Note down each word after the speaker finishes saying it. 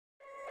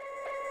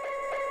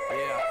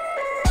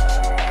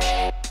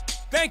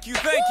Thank you,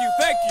 thank you,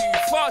 thank you.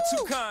 Far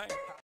too kind.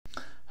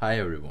 Hi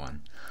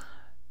everyone.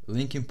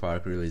 Linkin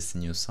Park released a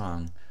new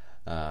song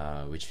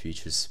which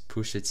features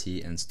Pusha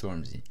T and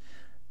Stormzy.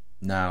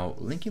 Now,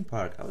 Linkin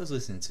Park, I was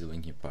listening to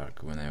Linkin Park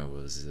when I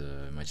was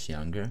much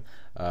younger.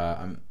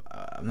 I'm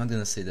not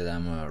gonna say that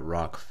I'm a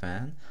rock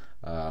fan,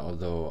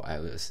 although I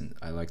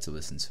like to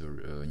listen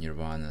to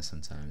Nirvana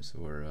sometimes,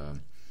 or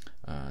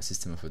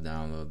System of a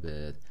Down a little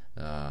bit.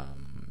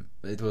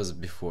 It was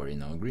before,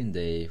 Green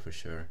Day for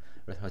sure,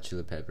 Red Hot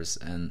Chili Peppers,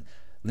 and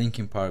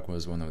Linkin Park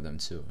was one of them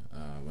too.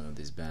 One of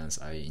these bands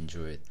I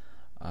enjoyed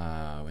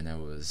when I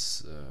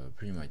was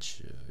pretty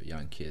much a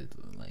young kid,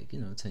 like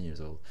 10 years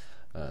old,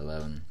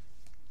 11.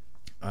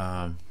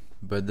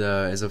 But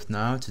as of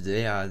now,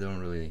 today, I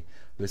don't really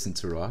listen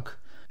to rock.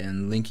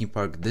 And Linkin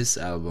Park, this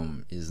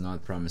album is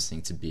not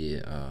promising to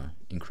be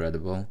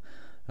incredible,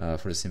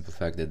 for the simple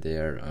fact that they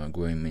are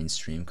going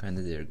mainstream, kind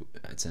of. They're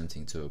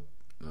attempting to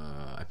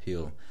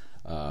appeal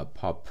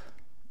pop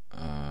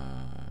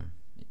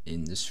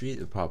industry,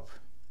 the pop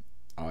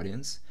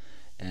audience,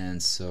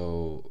 and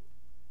so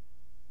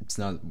it's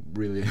not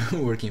really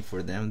working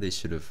for them. They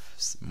should have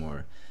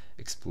more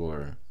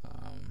explore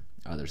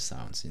other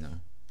sounds,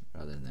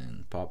 rather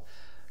than pop.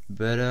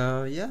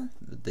 But yeah,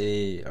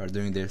 they are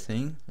doing their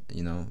thing.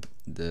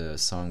 The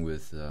song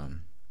with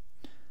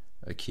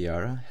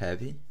Kiara,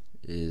 Heavy,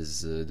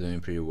 is doing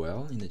pretty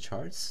well in the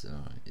charts.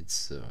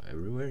 It's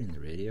everywhere in the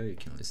radio. You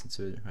can listen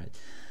to it, right?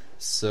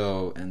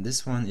 So, and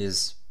this one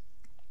is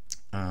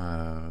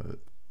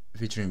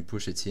featuring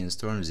Pusha T and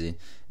Stormzy.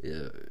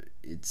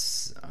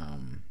 It's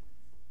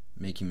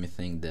making me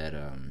think that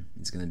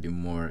it's gonna be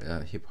more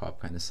hip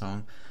hop kind of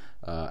song.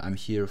 I'm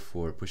here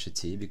for Pusha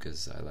T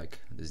because I like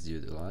this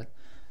dude a lot,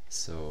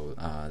 so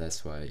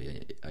that's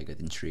why I got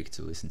intrigued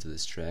to listen to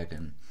this track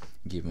and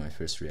give my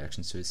first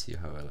reaction to it, see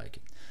how I like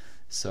it.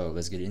 So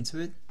let's get into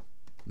it.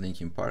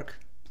 Linkin Park,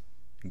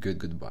 Good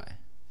Goodbye,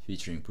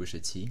 featuring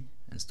Pusha T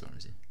and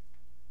Stormzy.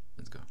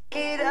 Let's go.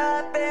 Get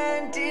up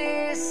and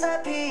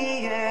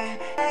disappear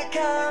and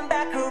come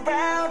back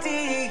around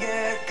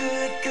here.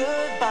 Good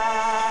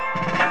goodbye.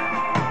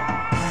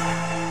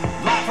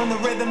 Live from the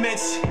rhythm,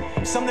 it's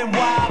something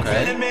wild,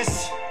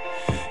 venomous.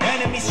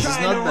 Enemies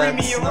trying to ring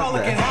me, you're all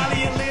looking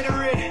highly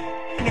illiterate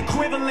and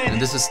equivalent. And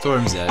this is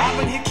Stormzy, I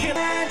believe.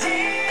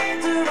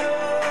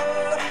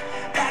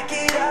 Back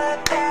it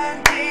up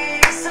and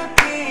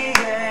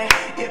disappear.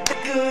 Good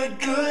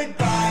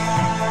goodbye.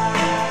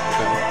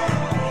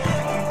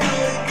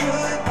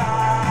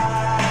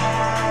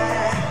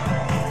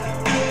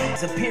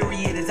 A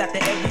period is after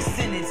every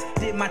sentence.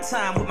 Did my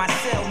time with my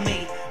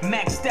cellmate,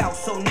 maxed out,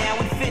 so now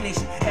we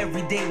finished.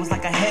 Every day was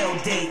like a hell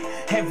day.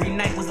 Every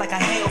night was like a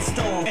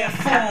hailstorm.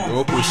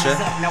 Go push it.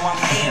 Now I'm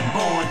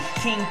airborne.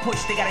 King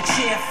push, they got a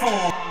chair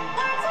for.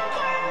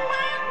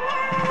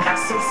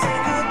 So say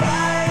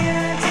goodbye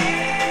and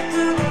hit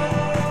the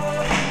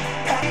road.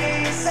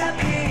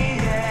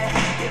 Disappear.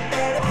 You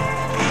better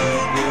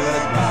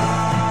goodbye.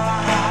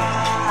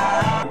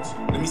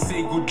 Let me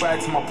say goodbye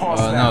to my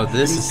past. Oh no,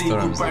 this is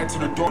Stormzy.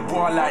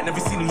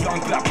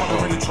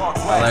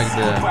 I like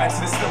the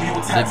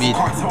beat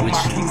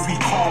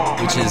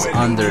which is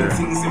under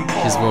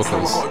his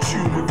vocals.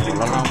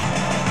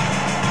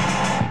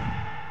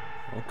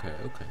 Okay,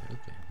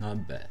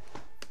 not bad.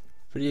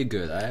 Pretty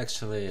good. I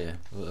actually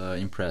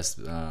impressed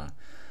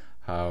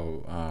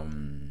how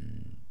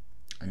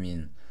I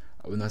mean,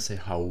 I would not say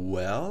how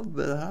well,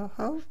 but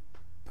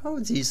how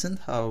decent,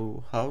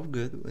 how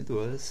good it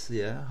was.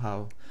 Yeah,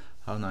 how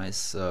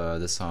nice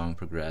the song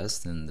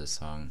progressed, and the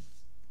song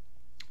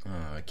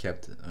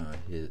kept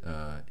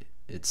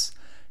its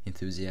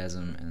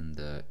enthusiasm and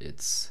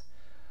its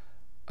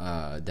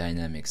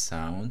dynamic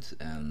sound,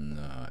 and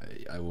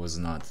I was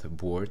not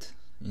bored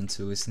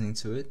into listening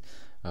to it.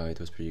 It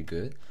was pretty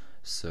good.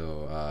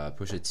 So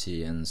Pusha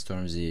T and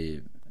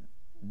Stormzy,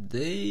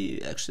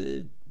 they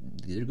actually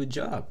did a good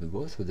job.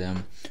 Both of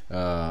them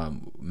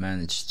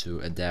managed to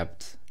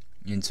adapt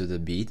into the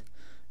beat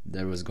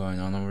that was going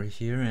on over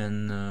here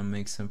and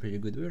make some pretty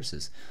good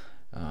verses.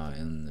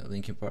 And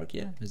Linkin Park,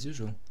 yeah, as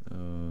usual.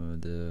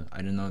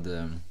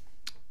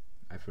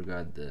 I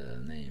forgot the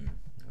name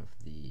of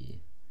the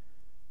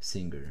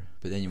singer,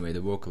 but anyway,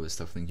 the vocalist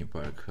of Linkin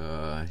Park,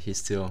 he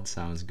still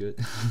sounds good.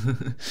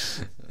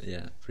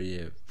 Yeah,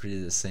 pretty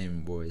the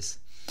same voice,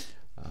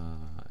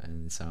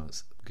 and it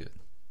sounds good.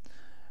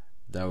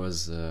 That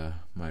was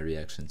my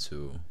reaction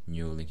to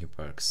new Linkin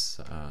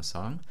Park's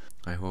song.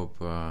 I hope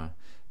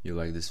you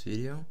like this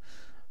video.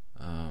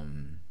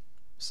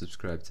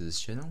 Subscribe to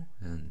this channel,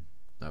 and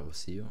I will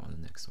see you on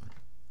the next one.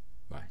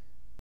 Bye.